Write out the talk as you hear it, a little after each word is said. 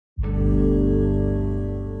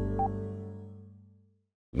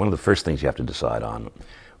One of the first things you have to decide on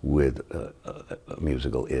with a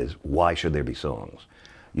musical is, why should there be songs?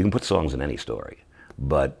 You can put songs in any story,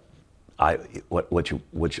 but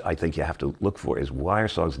which I think you have to look for is, why are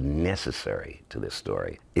songs necessary to this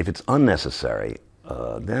story? If it's unnecessary,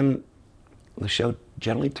 then the show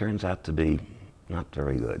generally turns out to be not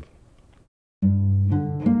very good.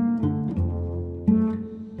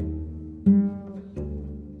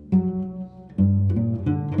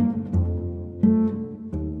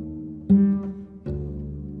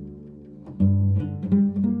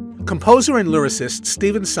 Composer and lyricist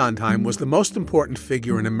Stephen Sondheim was the most important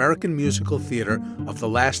figure in American musical theater of the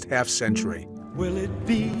last half-century. Will it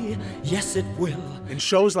be? Yes, it will. In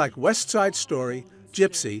shows like West Side Story,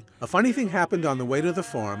 Gypsy, A Funny Thing Happened on the Way to the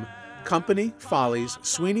Farm, Company, Follies,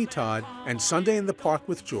 Sweeney Todd, and Sunday in the Park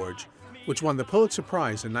with George, which won the Pulitzer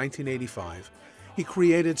Prize in 1985, he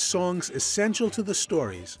created songs essential to the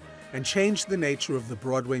stories and changed the nature of the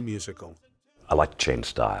Broadway musical. I like to change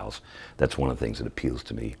styles. That's one of the things that appeals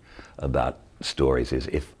to me about stories, is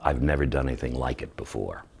if I've never done anything like it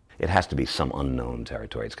before. It has to be some unknown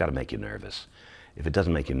territory. It's got to make you nervous. If it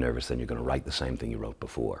doesn't make you nervous, then you're going to write the same thing you wrote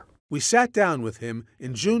before. We sat down with him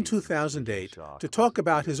in June 2008 to talk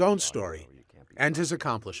about his own story and his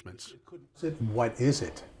accomplishments. What is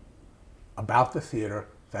it about the theater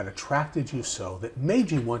that attracted you so, that made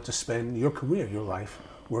you want to spend your career, your life,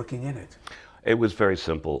 working in it? It was very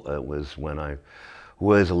simple. It was when I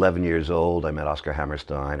was 11 years old, I met Oscar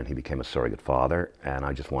Hammerstein, and he became a surrogate father, and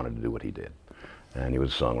I just wanted to do what he did. And he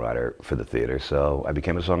was a songwriter for the theater, so I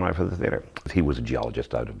became a songwriter for the theater. If he was a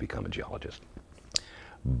geologist, I would have become a geologist,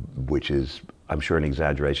 which is, I'm sure, an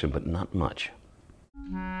exaggeration, but not much.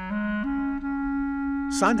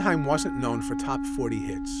 Sondheim wasn't known for top 40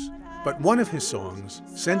 hits, but one of his songs,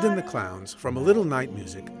 Send in the Clowns, from A Little Night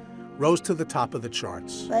Music, rose to the top of the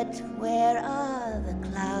charts. But where are the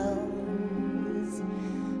clowns?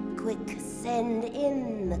 Quick, send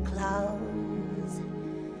in the clowns.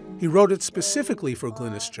 He wrote it specifically for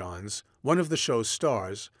Glynis Johns, one of the show's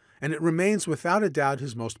stars, and it remains without a doubt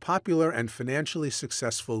his most popular and financially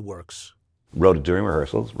successful works. Wrote it during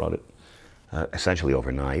rehearsals, wrote it essentially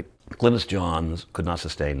overnight. Glynis Johns could not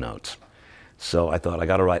sustain notes, so I thought, I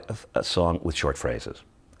got to write a song with short phrases.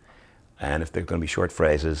 And if they're going to be short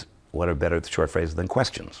phrases, what are better short phrases than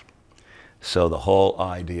questions? So the whole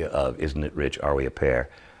idea of, isn't it rich, are we a pair,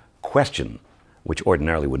 question, which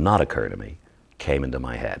ordinarily would not occur to me, came into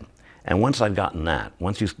my head. And once I've gotten that,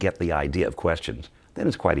 once you get the idea of questions, then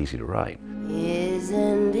it's quite easy to write.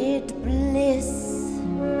 Isn't it bliss?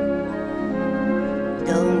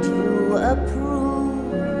 Don't you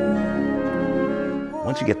approve?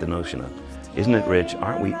 Once you get the notion of, isn't it rich,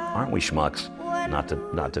 aren't we schmucks not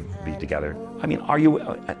to be together? I mean, are you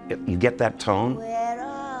get that tone,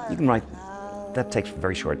 you can write. That takes a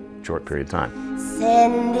very short period of time.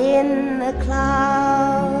 Send in the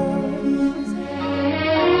clowns.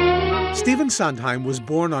 Stephen Sondheim was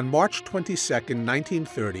born on March 22,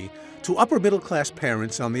 1930, to upper-middle-class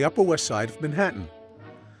parents on the Upper West Side of Manhattan.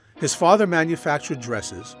 His father manufactured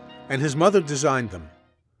dresses, and his mother designed them.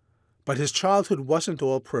 But his childhood wasn't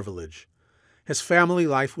all privilege. His family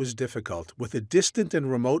life was difficult, with a distant and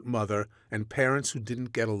remote mother and parents who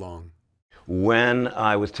didn't get along. When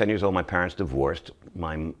I was 10 years old, my parents divorced.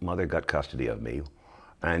 My mother got custody of me,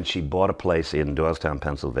 and she bought a place in Doylestown,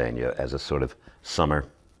 Pennsylvania as a sort of summer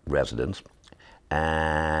residence.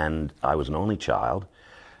 And I was an only child,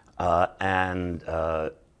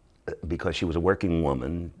 because she was a working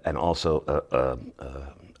woman and also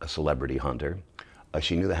a celebrity hunter,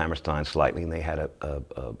 she knew the Hammersteins slightly, and they had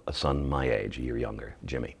a son my age, a year younger,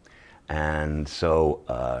 Jimmy. And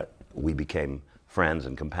so we became friends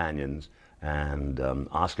and companions, and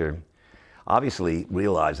Oscar obviously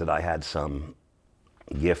realized that I had some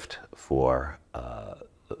gift for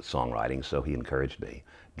songwriting, so he encouraged me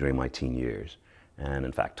during my teen years, and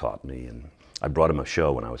in fact taught me. And I brought him a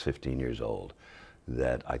show when I was 15 years old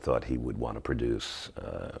that I thought he would want to produce.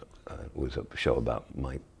 It was a show about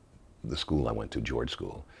the school I went to, George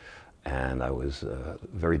School. And I was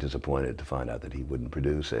very disappointed to find out that he wouldn't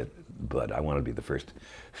produce it, but I wanted to be the first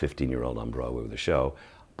 15-year-old on Broadway with a show.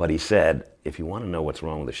 But he said, if you want to know what's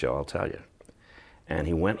wrong with the show, I'll tell you. And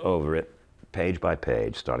he went over it page by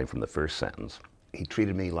page, starting from the first sentence. He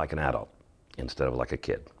treated me like an adult instead of like a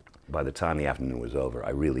kid. By the time the afternoon was over, I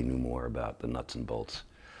really knew more about the nuts and bolts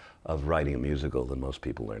of writing a musical than most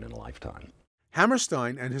people learn in a lifetime.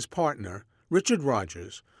 Hammerstein and his partner, Richard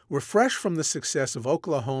Rodgers, were fresh from the success of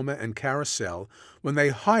Oklahoma and Carousel when they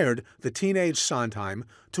hired the teenage Sondheim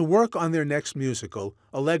to work on their next musical,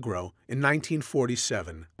 Allegro, in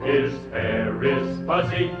 1947. His hair is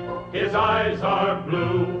fuzzy, his eyes are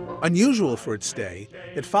blue. Unusual for its day,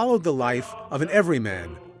 it followed the life of an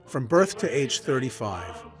everyman from birth to age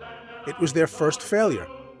 35. It was their first failure,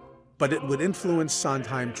 but it would influence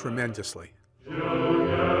Sondheim tremendously.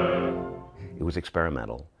 It was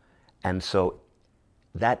experimental, and so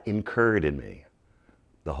that incurred in me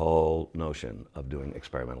the whole notion of doing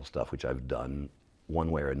experimental stuff, which I've done one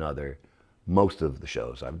way or another, most of the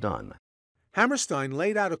shows I've done. Hammerstein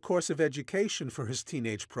laid out a course of education for his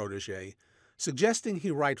teenage protege, suggesting he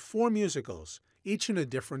write 4 musicals, each in a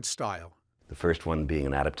different style. The first one being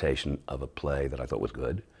an adaptation of a play that I thought was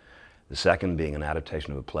good. The second being an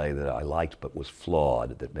adaptation of a play that I liked but was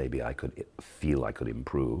flawed, that maybe I could feel I could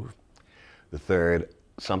improve. The third,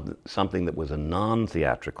 something that was a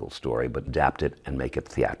non-theatrical story, but adapt it and make it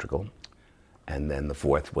theatrical. And then the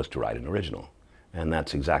fourth was to write an original. And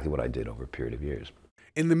that's exactly what I did over a period of years.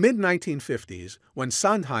 In the mid-1950s, when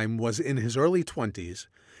Sondheim was in his early 20s,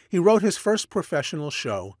 he wrote his first professional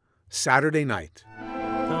show, Saturday Night.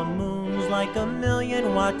 The moon's like a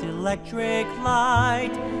million-watt electric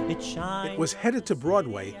light. It was headed to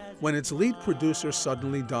Broadway when its lead producer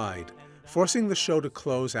suddenly died, forcing the show to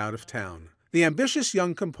close out of town. The ambitious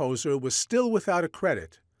young composer was still without a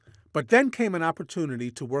credit, but then came an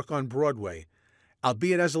opportunity to work on Broadway,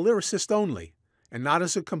 albeit as a lyricist only, and not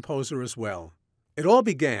as a composer as well. It all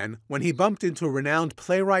began when he bumped into renowned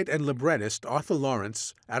playwright and librettist Arthur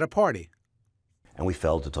Lawrence at a party. And we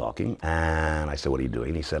fell to talking, and I said, "What are you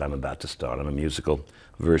doing?" He said, "I'm about to start on a musical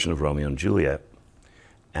version of Romeo and Juliet."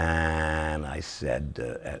 And I said,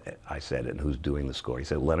 "And who's doing the score?" He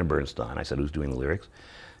said, "Leonard Bernstein." I said, "Who's doing the lyrics?"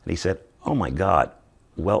 And he said, "Oh my God,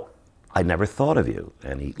 well, I never thought of you."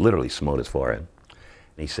 And he literally smote his forehead.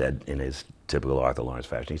 And he said, in his typical Arthur Lawrence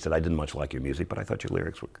fashion, he said, "I didn't much like your music, but I thought your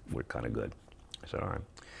lyrics were kind of good." I said, "All right."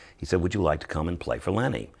 He said, "Would you like to come and play for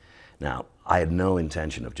Lenny?" Now, I had no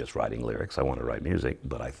intention of just writing lyrics. I wanted to write music,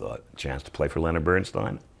 but I thought, a chance to play for Leonard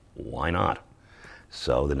Bernstein? Why not?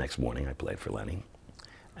 So the next morning I played for Lenny.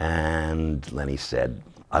 And Lenny said,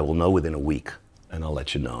 "I will know within a week, and I'll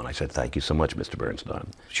let you know." And I said, "Thank you so much, Mr. Bernstein."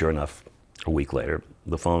 Sure enough, a week later,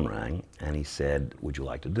 the phone rang, and he said, "Would you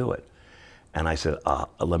like to do it?" And I said,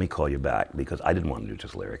 "Let me call you back," because I didn't want to do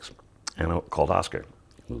just lyrics. And I called Oscar,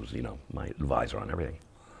 who was, my advisor on everything.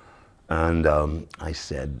 And I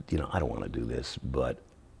said, "I don't want to do this," but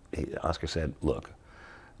Oscar said, "Look,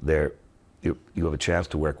 you have a chance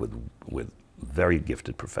to work with very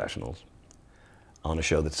gifted professionals on a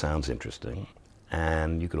show that sounds interesting,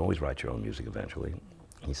 and you can always write your own music eventually."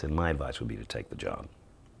 He said, "My advice would be to take the job."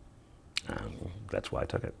 And that's why I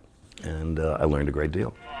took it. And I learned a great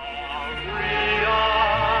deal. Maria,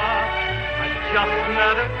 I just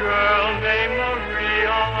met a girl named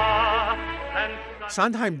Maria. And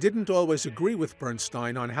Sondheim didn't always agree with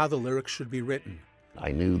Bernstein on how the lyrics should be written.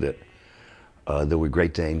 I knew that there were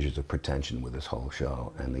great dangers of pretension with this whole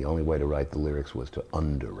show, and the only way to write the lyrics was to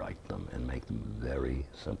underwrite them and make them very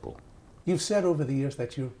simple. You've said over the years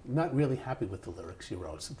that you're not really happy with the lyrics you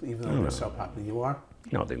wrote, even though they're so popular. You are?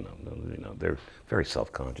 No, they're very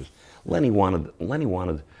self-conscious. Lenny wanted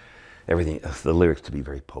everything, the lyrics to be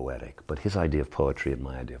very poetic, but his idea of poetry and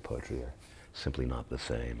my idea of poetry are simply not the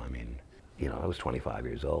same. I mean, I was 25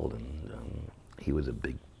 years old, and he was a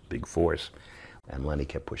big force, and Lenny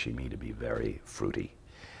kept pushing me to be very fruity.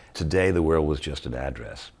 Today, the world was just an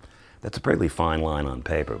address. That's a pretty fine line on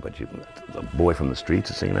paper, but a boy from the streets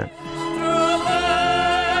has seen that.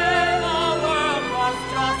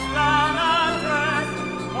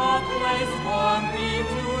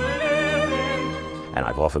 And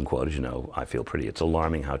I've often quoted, "I feel pretty. It's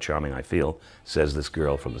alarming how charming I feel," says this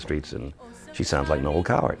girl from the streets, and she sounds like Noel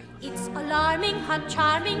Coward. It's alarming how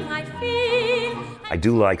charming I feel. I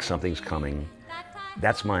do like Something's Coming.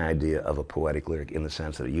 That's my idea of a poetic lyric in the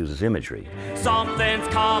sense that it uses imagery. Something's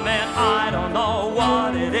coming, I don't know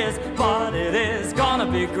what it is, but it is gonna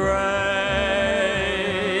be great.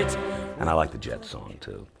 And I like the Jet song,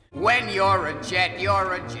 too. When you're a jet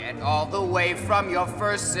all the way from your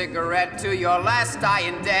first cigarette to your last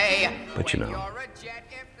dying day. But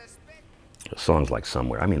songs like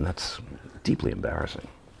Somewhere, that's deeply embarrassing,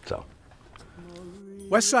 so.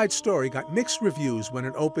 West Side Story got mixed reviews when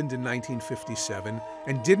it opened in 1957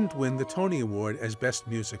 and didn't win the Tony Award as Best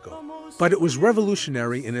Musical. But it was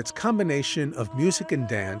revolutionary in its combination of music and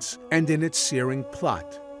dance and in its searing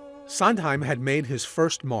plot. Sondheim had made his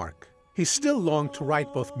first mark. He still longed to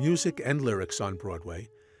write both music and lyrics on Broadway,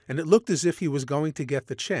 and it looked as if he was going to get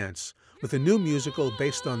the chance with a new musical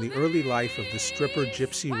based on the early life of the stripper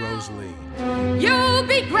Gypsy Rose Lee. You'll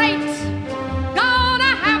be great, gonna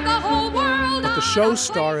have the whole world. But the show's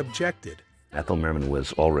star objected. Ethel Merman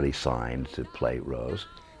was already signed to play Rose,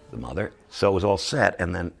 the mother. So it was all set,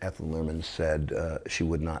 and then Ethel Merman said she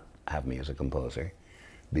would not have me as a composer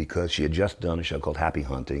because she had just done a show called Happy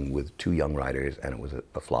Hunting with 2 young writers, and it was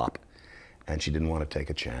a flop. And she didn't want to take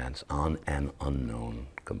a chance on an unknown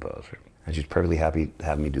composer. And she was perfectly happy to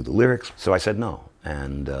have me do the lyrics. So I said no.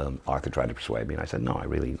 And Arthur tried to persuade me, and I said, no, I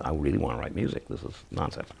really want to write music. This is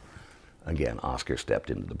nonsense. Again, Oscar stepped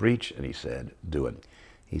into the breach, and he said, do it.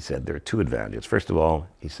 He said, there are 2 advantages. First of all,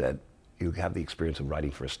 he said, you have the experience of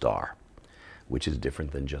writing for a star, which is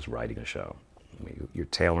different than just writing a show. I mean, you're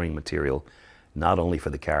tailoring material not only for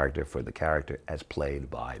the character as played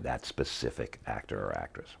by that specific actor or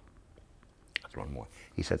actress. That's one more.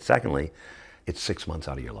 He said, secondly, it's 6 months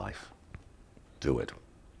out of your life. Do it.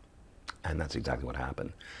 And that's exactly what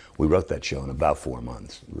happened. We wrote that show in about 4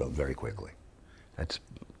 months. We wrote very quickly. That's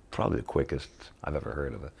probably the quickest I've ever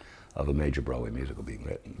heard of a major Broadway musical being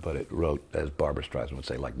written. But it wrote, as Barbra Streisand would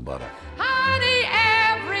say, like butter. Honey,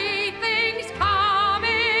 everything's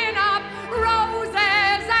coming up, roses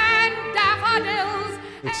and daffodils.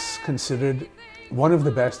 It's considered one of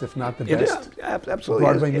the best, if not the best, absolutely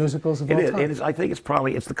Broadway musicals of all time. I think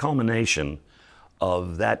it's the culmination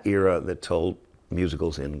of that era that told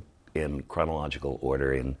musicals in chronological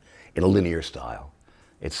order, in a linear style.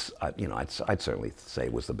 It's, I'd certainly say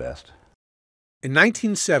it was the best. In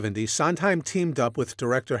 1970, Sondheim teamed up with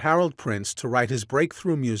director Harold Prince to write his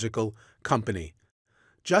breakthrough musical, Company.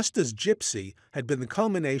 Just as Gypsy had been the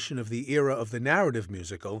culmination of the era of the narrative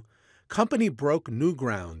musical, Company broke new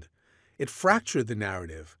ground. It fractured the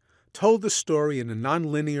narrative, told the story in a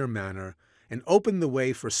nonlinear manner, and opened the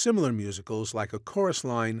way for similar musicals like A Chorus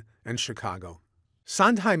Line and Chicago.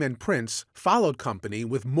 Sondheim and Prince followed Company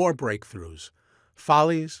with more breakthroughs: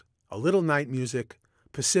 Follies, A Little Night Music,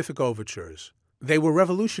 Pacific Overtures. They were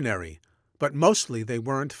revolutionary, but mostly they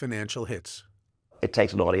weren't financial hits. It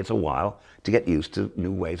takes an audience a while to get used to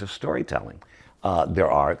new ways of storytelling.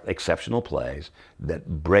 There are exceptional plays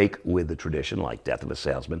that break with the tradition, like Death of a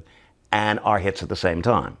Salesman, and are hits at the same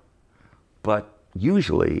time. But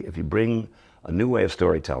usually, if you bring a new way of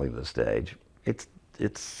storytelling to the stage, it's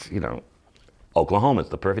Oklahoma's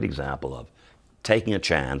the perfect example of taking a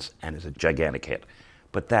chance and it's a gigantic hit.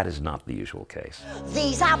 But that is not the usual case.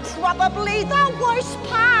 These are probably the worst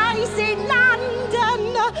pies in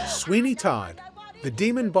London. Sweeney Todd, the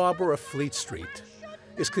demon barber of Fleet Street,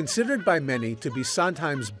 is considered by many to be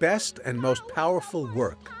Sondheim's best and most powerful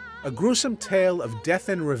work. A gruesome tale of death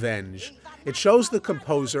and revenge, it shows the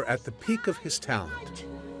composer at the peak of his talent.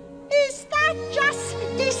 Is that just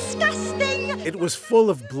disgusting? It was full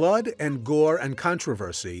of blood and gore and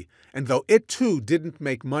controversy, and though it too didn't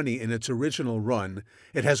make money in its original run,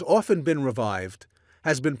 it has often been revived,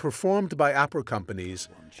 has been performed by opera companies,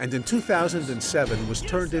 and in 2007 was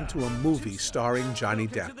turned into a movie starring Johnny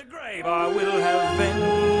Depp. To the grave I will have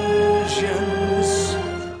vengeance.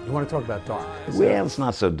 You want to talk about dark? Well, it's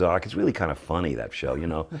not so dark. It's really kind of funny, that show,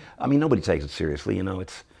 I mean, nobody takes it seriously,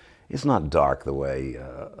 It's not dark the way,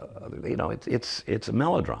 it's a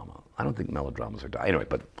melodrama. I don't think melodramas are dark. Anyway,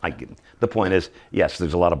 but the point is, yes,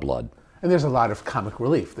 there's a lot of blood. And there's a lot of comic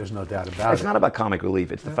relief, there's no doubt about it. It's not about comic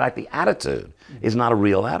relief. It's the fact the attitude is not a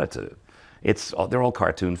real attitude. They're all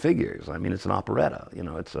cartoon figures. I mean, it's an operetta.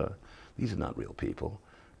 These are not real people.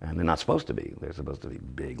 And they're not supposed to be. They're supposed to be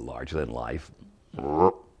big, larger than life.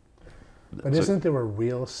 But isn't there a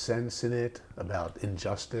real sense in it about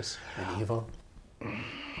injustice and evil?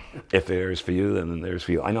 If there's for you, then there's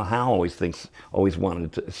for you. I know Hal always thought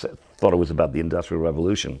it was about the Industrial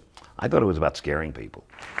Revolution. I thought it was about scaring people.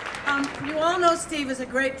 You all know Steve is a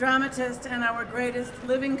great dramatist and our greatest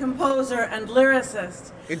living composer and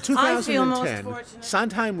lyricist. In 2010,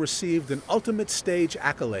 Sondheim received an ultimate stage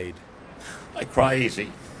accolade. I cry easy.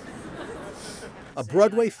 A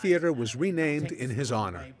Broadway theater was renamed in his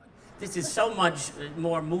honor. This is so much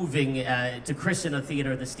more moving to christen a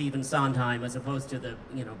theater, the Stephen Sondheim, as opposed to the,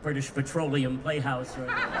 British Petroleum Playhouse. Or...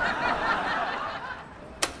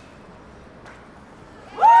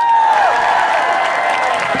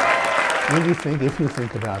 If you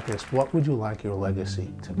think about this, what would you like your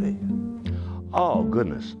legacy to be? Oh,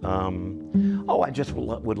 goodness. I just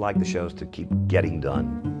would like the shows to keep getting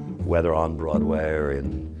done, whether on Broadway or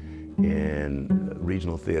in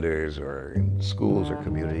regional theaters or in schools or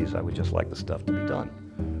communities. I would just like the stuff to be done.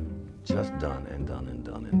 Just done and done and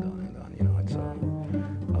done and done and done.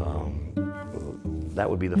 That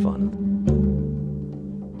would be the fun.